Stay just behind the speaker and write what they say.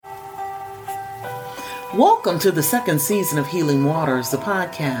Welcome to the second season of Healing Waters, the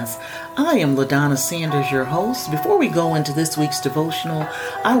podcast. I am LaDonna Sanders, your host. Before we go into this week's devotional,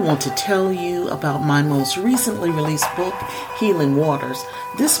 I want to tell you about my most recently released book, Healing Waters.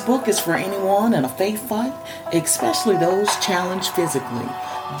 This book is for anyone in a faith fight, especially those challenged physically.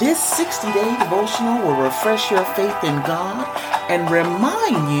 This 60-day devotional will refresh your faith in God and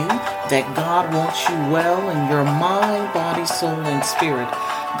remind you that God wants you well in your mind, body, soul, and spirit.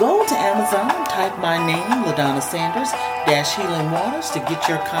 Go to Amazon, type my name, LaDonna Sanders, Healing Waters to get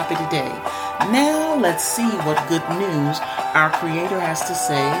your copy today. Now let's see what good news our Creator has to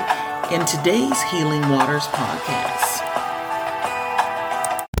say in today's Healing Waters podcast.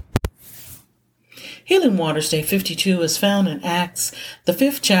 Healing Waters Day 52 is found in Acts, the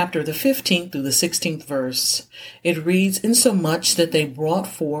 5th chapter, the 15th through the 16th verse. It reads, "Insomuch that they brought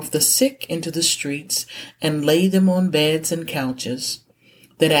forth the sick into the streets and laid them on beds and couches,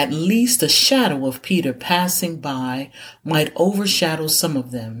 that at least the shadow of Peter passing by might overshadow some of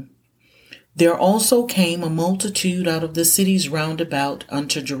them. There also came a multitude out of the cities round about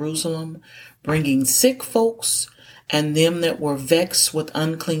unto Jerusalem, bringing sick folks and them that were vexed with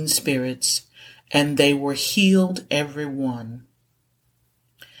unclean spirits, and they were healed every one."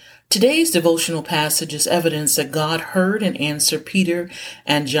 Today's devotional passage is evidence that God heard and answered Peter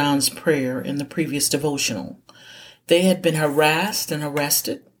and John's prayer in the previous devotional. They had been harassed and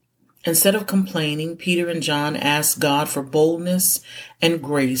arrested. Instead of complaining, Peter and John asked God for boldness and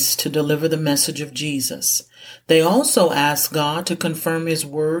grace to deliver the message of Jesus. They also asked God to confirm His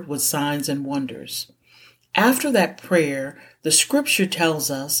word with signs and wonders. After that prayer, the scripture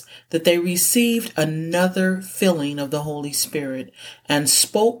tells us that they received another filling of the Holy Spirit and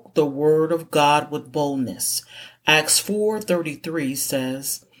spoke the word of God with boldness. Acts 4:33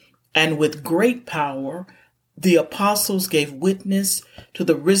 says, "And with great power the apostles gave witness to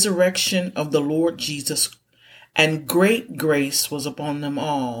the resurrection of the Lord Jesus, and great grace was upon them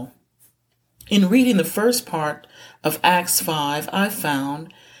all." In reading the first part of Acts 5, I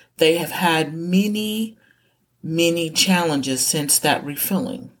found they have had many challenges since that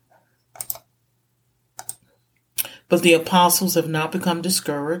refilling. But the apostles have not become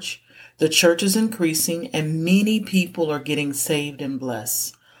discouraged. The church is increasing, and many people are getting saved and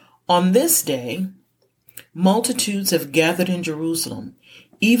blessed. On this day, multitudes have gathered in Jerusalem,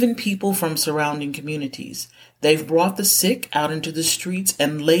 even people from surrounding communities. They've brought the sick out into the streets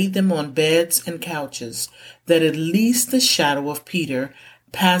and laid them on beds and couches, that at least the shadow of Peter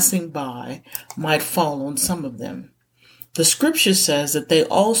passing by might fall on some of them. The scripture says that they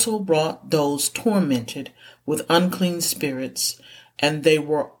also brought those tormented with unclean spirits, and they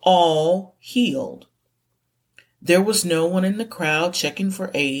were all healed. There was no one in the crowd checking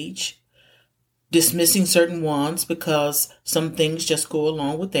for age, dismissing certain ones because some things just go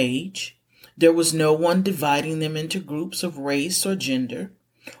along with age. There was no one dividing them into groups of race or gender,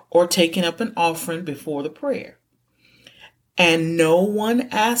 or taking up an offering before the prayer. And no one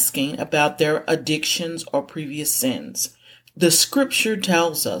asking about their addictions or previous sins. The scripture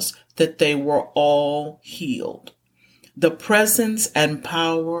tells us that they were all healed. The presence and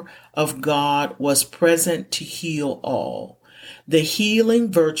power of God was present to heal all. The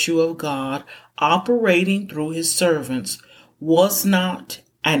healing virtue of God operating through His servants was not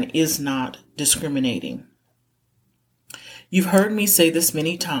and is not discriminating. You've heard me say this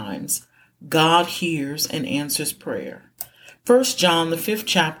many times. God hears and answers prayer. 1 John, the 5th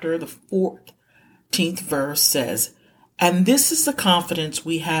chapter, the 14th verse says, "And this is the confidence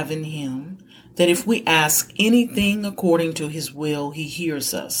we have in Him, that if we ask anything according to His will, He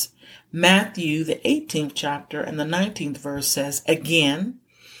hears us." Matthew, the 18th chapter and the 19th verse says, "Again,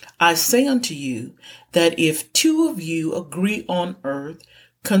 I say unto you that if two of you agree on earth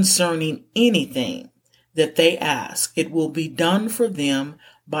concerning anything that they ask, it will be done for them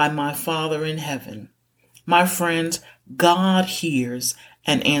by my Father in heaven." My friends, God hears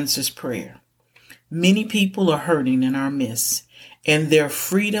and answers prayer. Many people are hurting in our midst, and their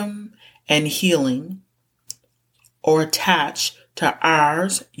freedom and healing are attached to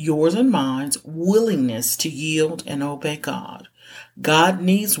ours, yours, and mine's willingness to yield and obey God. God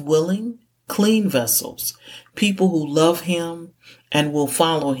needs willing, clean vessels, people who love Him and will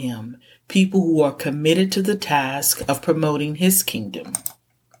follow Him, people who are committed to the task of promoting His kingdom,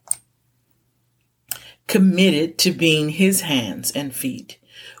 committed to being His hands and feet.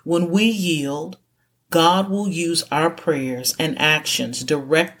 When we yield, God will use our prayers and actions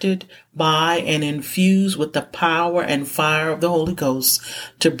directed by and infused with the power and fire of the Holy Ghost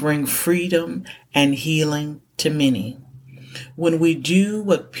to bring freedom and healing to many. When we do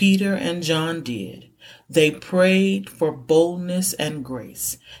what Peter and John did, They prayed for boldness and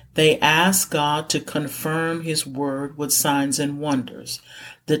grace. They asked God to confirm his word with signs and wonders.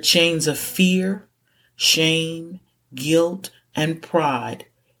 The chains of fear, shame, guilt, and pride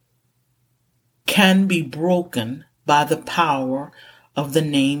can be broken by the power of the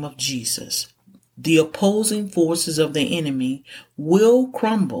name of Jesus. The opposing forces of the enemy will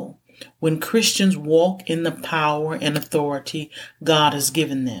crumble when Christians walk in the power and authority God has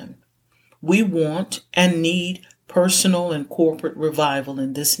given them. We want and need personal and corporate revival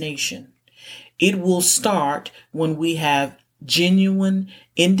in this nation. It will start when we have genuine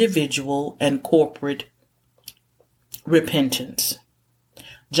individual and corporate repentance.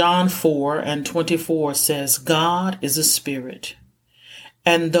 John 4:24 says, God is a spirit,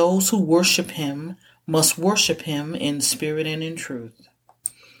 and those who worship him must worship him in spirit and in truth.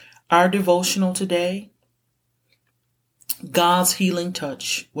 Our devotional today, God's healing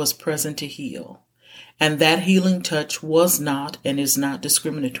touch was present to heal, and that healing touch was not and is not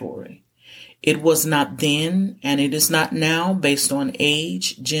discriminatory. It was not then, and it is not now based on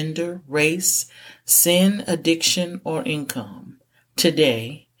age, gender, race, sin, addiction, or income.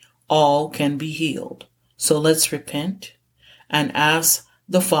 Today, all can be healed. So let's repent and ask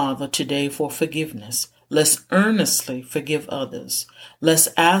the Father today for forgiveness. Let's earnestly forgive others. Let's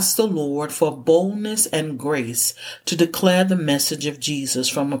ask the Lord for boldness and grace to declare the message of Jesus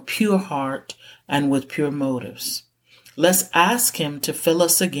from a pure heart and with pure motives. Let's ask him to fill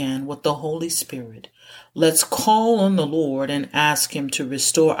us again with the Holy Spirit. Let's call on the Lord and ask him to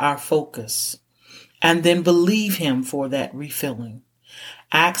restore our focus, and then believe him for that refilling.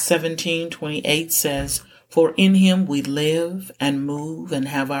 Acts 17:28 says, For in him we live and move and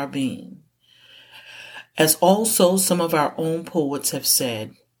have our being. As also some of our own poets have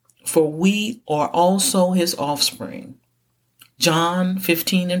said, for we are also his offspring. John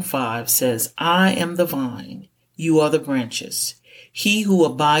 15:5 says, I am the vine, you are the branches. He who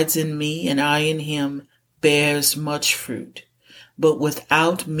abides in me and I in him bears much fruit. But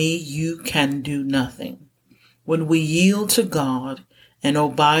without me you can do nothing. When we yield to God and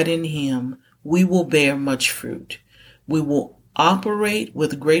abide in him, we will bear much fruit. We will operate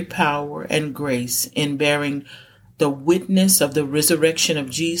with great power and grace in bearing the witness of the resurrection of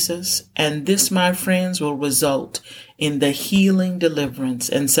Jesus, and this, my friends, will result in the healing, deliverance,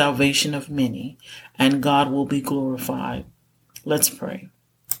 and salvation of many, and God will be glorified. Let's pray.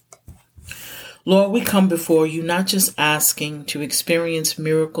 Lord, we come before you not just asking to experience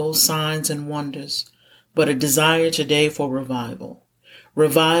miracles, signs, and wonders, but a desire today for revival.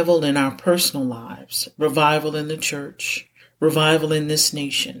 Revival in our personal lives, revival in the church, revival in this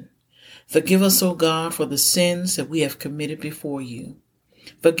nation. Forgive us, O God, for the sins that we have committed before you.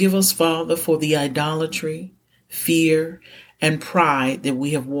 Forgive us, Father, for the idolatry, fear, and pride that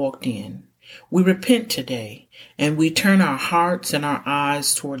we have walked in. We repent today, and we turn our hearts and our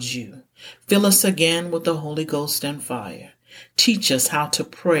eyes towards you. Fill us again with the Holy Ghost and fire. Teach us how to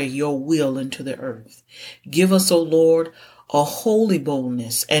pray your will into the earth. Give us, O Lord, a holy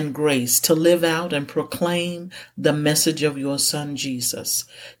boldness and grace to live out and proclaim the message of your Son, Jesus.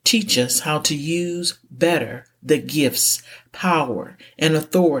 Teach us how to use better the gifts, power, and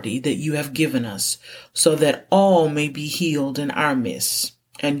authority that you have given us, so that all may be healed in our midst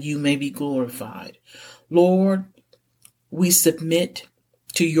and you may be glorified. Lord, we submit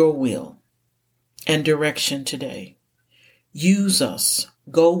to your will and direction today. Use us,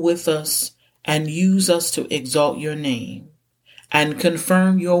 go with us, and use us to exalt your name. And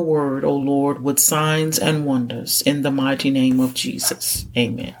confirm your word, O Lord, with signs and wonders in the mighty name of Jesus.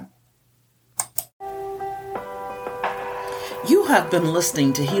 Amen. You have been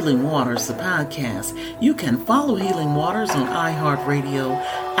listening to Healing Waters, the podcast. You can follow Healing Waters on iHeartRadio,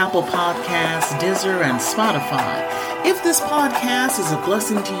 Apple Podcasts, Deezer, and Spotify. If this podcast is a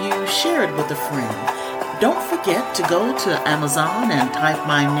blessing to you, share it with a friend. Don't forget to go to Amazon and type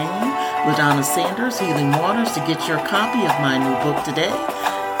my name, LaDonna Sanders, Healing Waters, to get your copy of my new book today.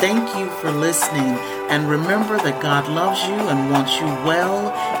 Thank you for listening, and remember that God loves you and wants you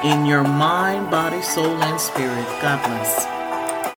well in your mind, body, soul, and spirit. God bless.